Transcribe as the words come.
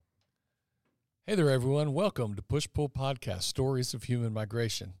Hey there, everyone. Welcome to Push Pull Podcast, Stories of Human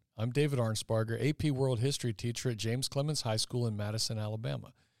Migration. I'm David Arnsparger, AP World History teacher at James Clemens High School in Madison,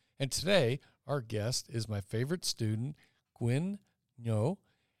 Alabama. And today, our guest is my favorite student, Quynh,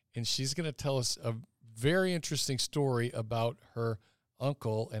 and she's going to tell us a very interesting story about her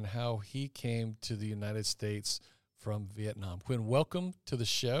uncle and how he came to the United States from Vietnam. Quynh, welcome to the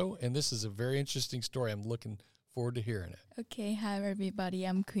show, and this is a very interesting story. I'm looking forward to hearing it. Okay, hi everybody,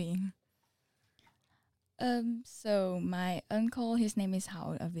 I'm Quynh. So my uncle, his name is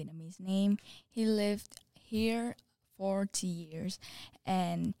Hao, a Vietnamese name. He lived here 40 years,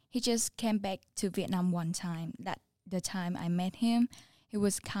 and he just came back to Vietnam one time. That the time I met him, he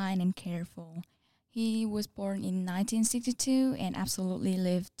was kind and careful. He was born in 1962 and absolutely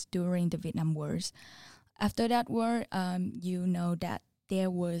lived during the Vietnam Wars. After that war, you know that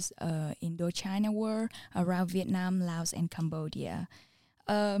there was a Indochina War around Vietnam, Laos, and Cambodia.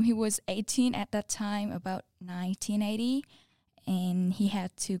 He was 18 at that time, about 1980, and he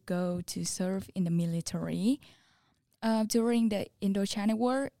had to go to serve in the military. During the Indochina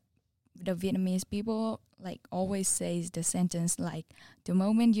War, the Vietnamese people always says the sentence the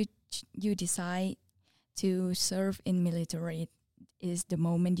moment you decide to serve in military is the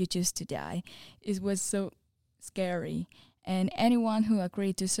moment you choose to die. It was so scary, and anyone who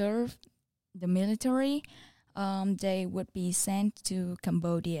agreed to serve the military, they would be sent to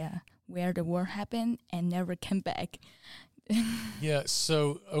Cambodia, where the war happened, and never came back. Yeah,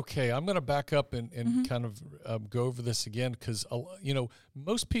 so, okay, I'm going to back up and kind of go over this again because,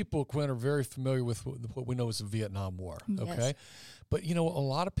 most people, Quynh, are very familiar with what we know as the Vietnam War, okay? Yes. But, a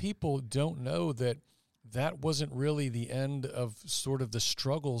lot of people don't know that wasn't really the end of sort of the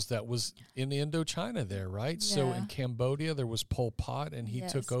struggles that was in Indochina there, right? Yeah. So in Cambodia, there was Pol Pot, and he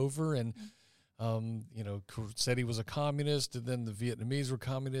took over and said he was a communist, and then the Vietnamese were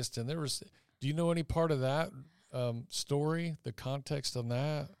communist, and do you know any part of that story, the context on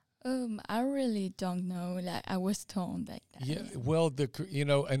that? I really don't know. I was told like that. Yeah, well,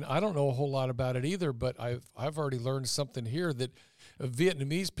 and I don't know a whole lot about it either, but I've already learned something here that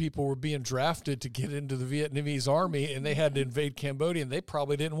Vietnamese people were being drafted to get into the Vietnamese army, and they had to invade Cambodia, and they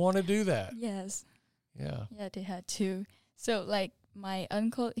probably didn't want to do that. Yes. Yeah. Yeah, they had to. So my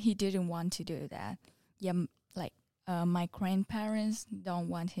uncle, he didn't want to do that. Yeah, my grandparents don't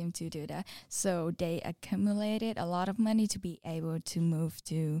want him to do that. So they accumulated a lot of money to be able to move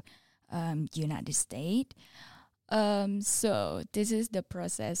to United States. So this is the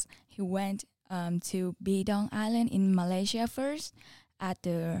process. He went to Bidong Island in Malaysia first, at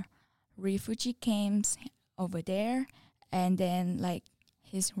the refugee camps over there, and then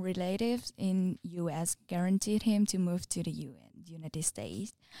his relatives in U.S. guaranteed him to move to the United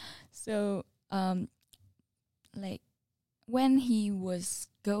States. So, when he was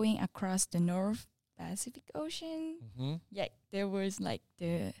going across the North Pacific Ocean, there was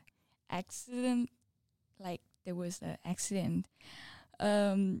the accident. There was an accident.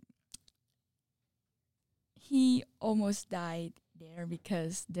 He almost died there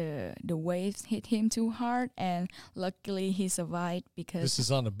because the waves hit him too hard, and luckily he survived because This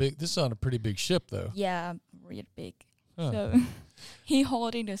is on a pretty big ship, though. Yeah, really big. Huh. So he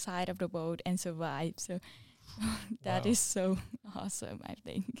holding the side of the boat and survived. So that is so awesome, I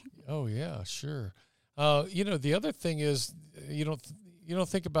think. Oh yeah, sure. The other thing is you don't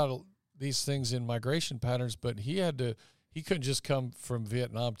think about these things in migration patterns, but he couldn't just come from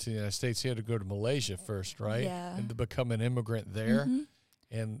Vietnam to the United States. He had to go to Malaysia first, right? Yeah. And to become an immigrant there,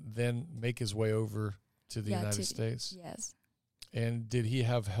 and then make his way over to the United States. Yes. And did he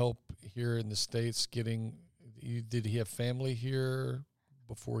have help here in the States did he have family here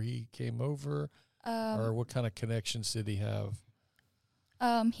before he came over? Or what kind of connections did he have?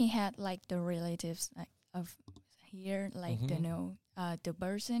 He had the relatives of here, the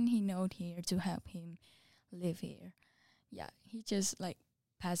person he knowed here to help him live here. Yeah, he just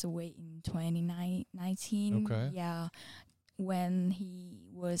passed away in 2019. Okay. Yeah, when he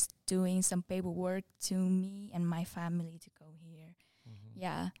was doing some paperwork to me and my family to go here.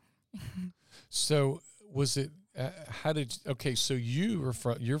 Yeah. So was it? So you're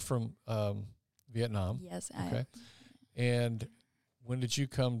from Vietnam. Yes. Okay. And when did you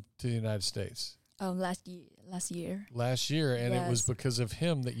come to the United States? Last year. Last year, and it was because of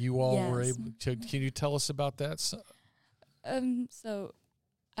him that you all were able to. Can you tell us about that? So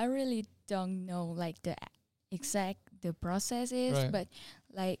I really don't know the process is, Right. but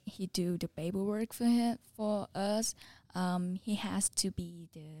he do the paperwork for us. He has to be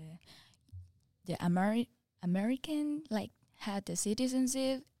the American had the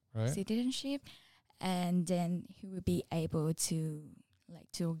citizenship, Right. and then he will be able to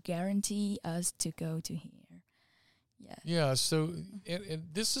like to guarantee us to go to here. Yeah. Yeah. So, and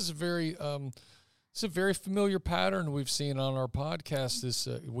this is it's a very familiar pattern we've seen on our podcast. This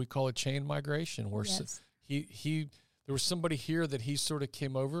we call it chain migration, where there was somebody here that he sort of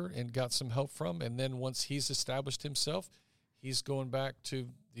came over and got some help from, and then once he's established himself, he's going back to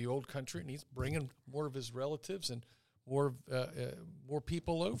the old country and he's bringing more of his relatives and more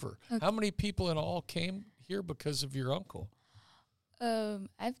people over. Okay. How many people in all came here because of your uncle?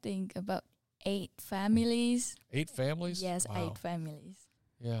 I think about 8 families. 8 families? Yes, wow. 8 families.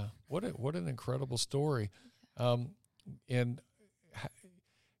 Yeah, what an incredible story. And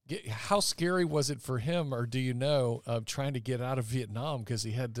how scary was it for him, or do you know, trying to get out of Vietnam because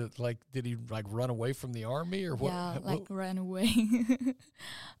he had to, like, did he like run away from the army or what? Yeah, like run away.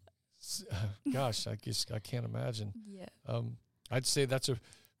 Gosh, I can't imagine. Yeah. I'd say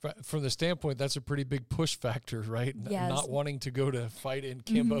from the standpoint, that's a pretty big push factor, right? Yes. Not wanting to go to fight in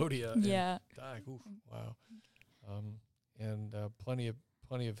Cambodia. Yeah. And die. Oof, wow. And plenty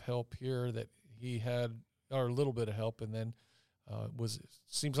of help here that he had, or a little bit of help, and then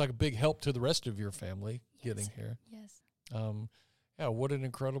seems like a big help to the rest of your family getting here. Yes. Yeah, what an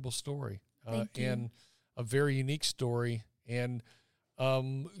incredible story. Thank you. And a very unique story. And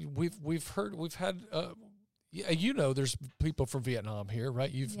we've had there's people from Vietnam here,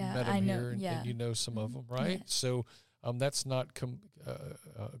 right? You've met them here, and you know some of them, right? Yeah. So that's not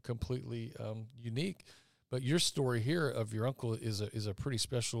completely unique, but your story here of your uncle is a pretty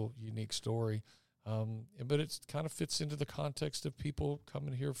special, unique story. But it kind of fits into the context of people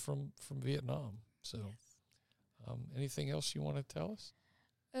coming here from Vietnam. So, yes. Anything else you want to tell us?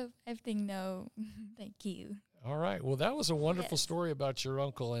 Everything, no. Thank you. All right. Well, that was a wonderful story about your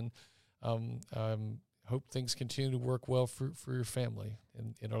uncle, and hope things continue to work well for your family.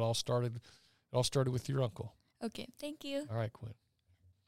 And it all started with your uncle. Okay. Thank you. All right, Quynh.